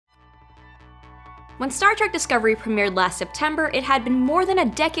When Star Trek Discovery premiered last September, it had been more than a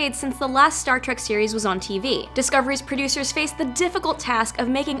decade since the last Star Trek series was on TV. Discovery's producers faced the difficult task of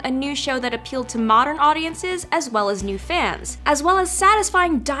making a new show that appealed to modern audiences as well as new fans, as well as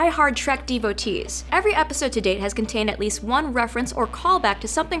satisfying die-hard Trek devotees. Every episode to date has contained at least one reference or callback to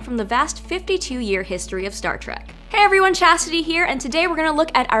something from the vast 52-year history of Star Trek. Hey everyone, Chastity here, and today we're gonna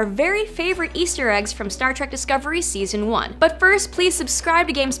look at our very favorite Easter eggs from Star Trek Discovery Season 1. But first, please subscribe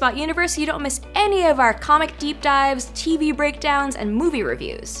to GameSpot Universe so you don't miss any of our comic deep dives, TV breakdowns, and movie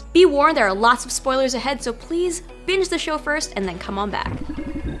reviews. Be warned, there are lots of spoilers ahead, so please binge the show first and then come on back.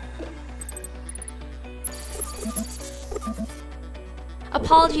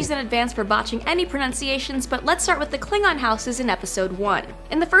 Apologies in advance for botching any pronunciations, but let's start with the Klingon houses in Episode 1.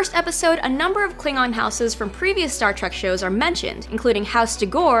 In the first episode, a number of Klingon houses from previous Star Trek shows are mentioned, including House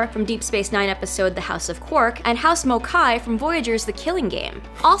Dagor from Deep Space Nine episode The House of Quark, and House Mokai from Voyager's The Killing Game.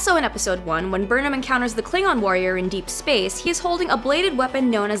 Also in Episode 1, when Burnham encounters the Klingon warrior in deep space, he is holding a bladed weapon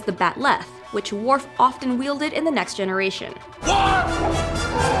known as the Batleth, which Worf often wielded in The Next Generation.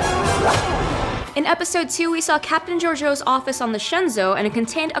 In Episode 2, we saw Captain Georgiou's office on the Shenzhou, and it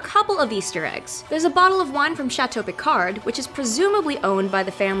contained a couple of Easter eggs. There's a bottle of wine from Chateau Picard, which is presumably owned by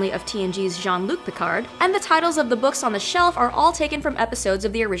the family of TNG's Jean-Luc Picard, and the titles of the books on the shelf are all taken from episodes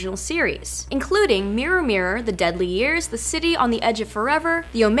of the original series, including Mirror Mirror, The Deadly Years, The City on the Edge of Forever,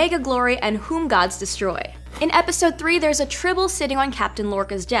 The Omega Glory, and Whom Gods Destroy. In Episode 3, there's a Tribble sitting on Captain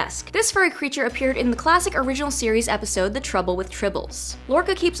Lorca's desk. This furry creature appeared in the classic original series episode The Trouble with Tribbles.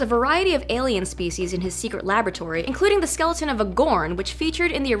 Lorca keeps a variety of alien species in his secret laboratory, including the skeleton of a Gorn, which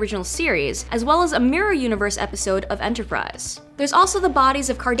featured in the original series, as well as a Mirror Universe episode of Enterprise. There's also the bodies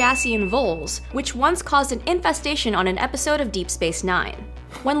of Cardassian voles, which once caused an infestation on an episode of Deep Space Nine.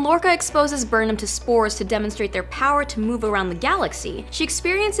 When Lorca exposes Burnham to spores to demonstrate their power to move around the galaxy, she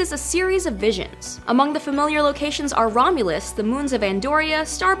experiences a series of visions. Among the familiar locations are Romulus, the moons of Andoria,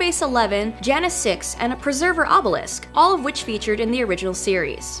 Starbase 11, Janus 6, and a Preserver obelisk, all of which featured in the original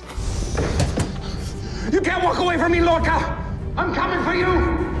series. You can't walk away from me, Lorca! I'm coming for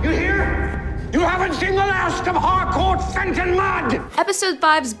you! You hear? You haven't seen the last of Harcourt Fenton Mudd! Episode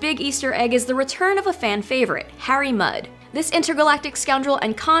 5's big Easter egg is the return of a fan favorite, Harry Mudd. This intergalactic scoundrel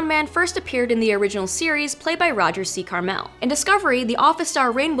and con man first appeared in the original series, played by Roger C. Carmel. In Discovery, the Office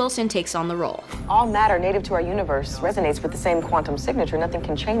star Rainn Wilson takes on the role. All matter native to our universe resonates with the same quantum signature. Nothing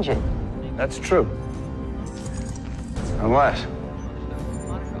can change it. That's true. Unless...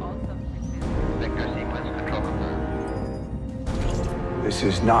 This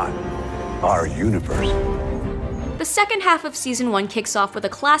is not our universe. The second half of Season 1 kicks off with a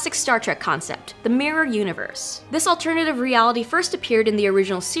classic Star Trek concept, the Mirror Universe. This alternative reality first appeared in the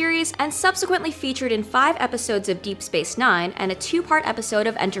original series and subsequently featured in 5 episodes of Deep Space Nine and a 2-part episode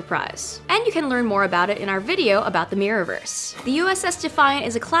of Enterprise. And you can learn more about it in our video about the Mirrorverse. The USS Defiant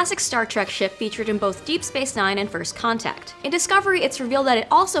is a classic Star Trek ship featured in both Deep Space Nine and First Contact. In Discovery, it's revealed that it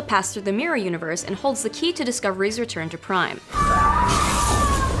also passed through the Mirror Universe and holds the key to Discovery's return to Prime.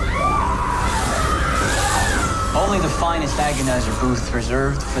 Only the finest agonizer booth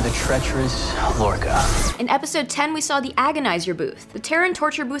reserved for the treacherous Lorca. In Episode 10, we saw the Agonizer booth. The Terran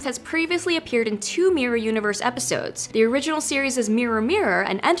torture booth has previously appeared in 2 Mirror Universe episodes, the original series as Mirror Mirror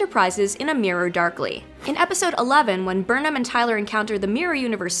and Enterprise's In a Mirror Darkly. In Episode 11, when Burnham and Tyler encounter the Mirror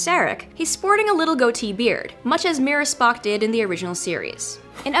Universe Sarek, he's sporting a little goatee beard, much as Mirror Spock did in the original series.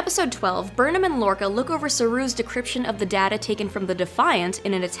 In Episode 12, Burnham and Lorca look over Saru's decryption of the data taken from the Defiant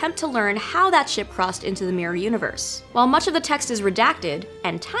in an attempt to learn how that ship crossed into the Mirror Universe. While much of the text is redacted,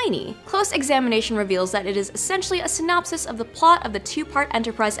 and tiny, close examination reveals that it is essentially a synopsis of the plot of the 2-part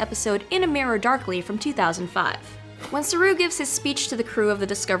Enterprise episode In a Mirror Darkly from 2005. When Saru gives his speech to the crew of the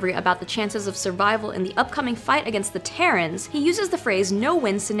Discovery about the chances of survival in the upcoming fight against the Terrans, he uses the phrase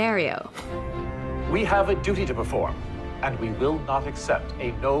no-win scenario. We have a duty to perform, and we will not accept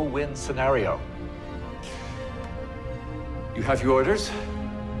a no-win scenario. You have your orders?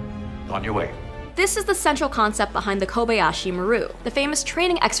 On your way. This is the central concept behind the Kobayashi Maru, the famous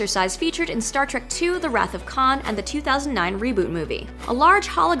training exercise featured in Star Trek II: The Wrath of Khan and the 2009 reboot movie. A large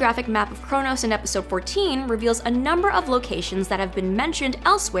holographic map of Kronos in Episode 14 reveals a number of locations that have been mentioned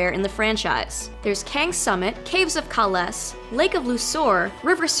elsewhere in the franchise. There's Kang's Summit, Caves of Kales, Lake of Luxor,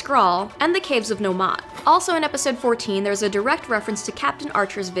 River Skrull, and the Caves of Nomad. Also in Episode 14, there's a direct reference to Captain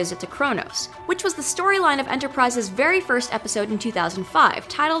Archer's visit to Kronos, which was the storyline of Enterprise's very first episode in 2005,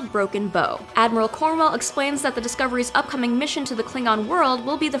 titled Broken Bow. Admiral Cornwell explains that the Discovery's upcoming mission to the Klingon world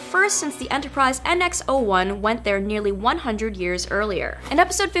will be the first since the Enterprise NX-01 went there nearly 100 years earlier. In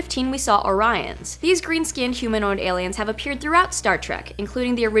episode 15, we saw Orions. These green-skinned humanoid aliens have appeared throughout Star Trek,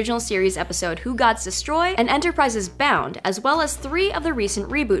 including the original series episode Who Gods Destroy and Enterprise's Bound, as well as 3 of the recent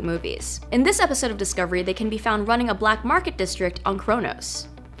reboot movies. In this episode of Discovery, they can be found running a black market district on Kronos.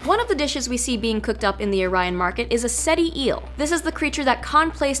 One of the dishes we see being cooked up in the Orion market is a Seti eel. This is the creature that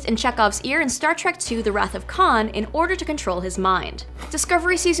Khan placed in Chekhov's ear in Star Trek II: The Wrath of Khan in order to control his mind.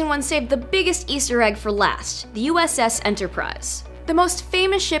 Discovery Season 1 saved the biggest Easter egg for last, the USS Enterprise. The most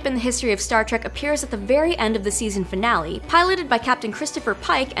famous ship in the history of Star Trek appears at the very end of the season finale, piloted by Captain Christopher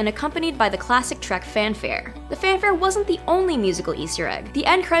Pike and accompanied by the classic Trek fanfare. The fanfare wasn't the only musical Easter egg. The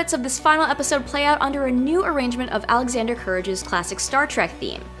end credits of this final episode play out under a new arrangement of Alexander Courage's classic Star Trek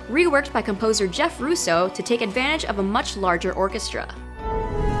theme, reworked by composer Jeff Russo to take advantage of a much larger orchestra.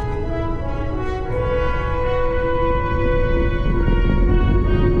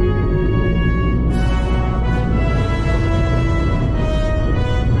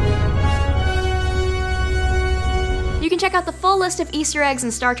 You can check out the full list of Easter eggs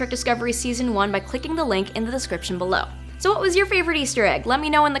in Star Trek Discovery Season 1 by clicking the link in the description below. So what was your favorite Easter egg? Let me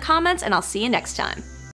know in the comments and I'll see you next time.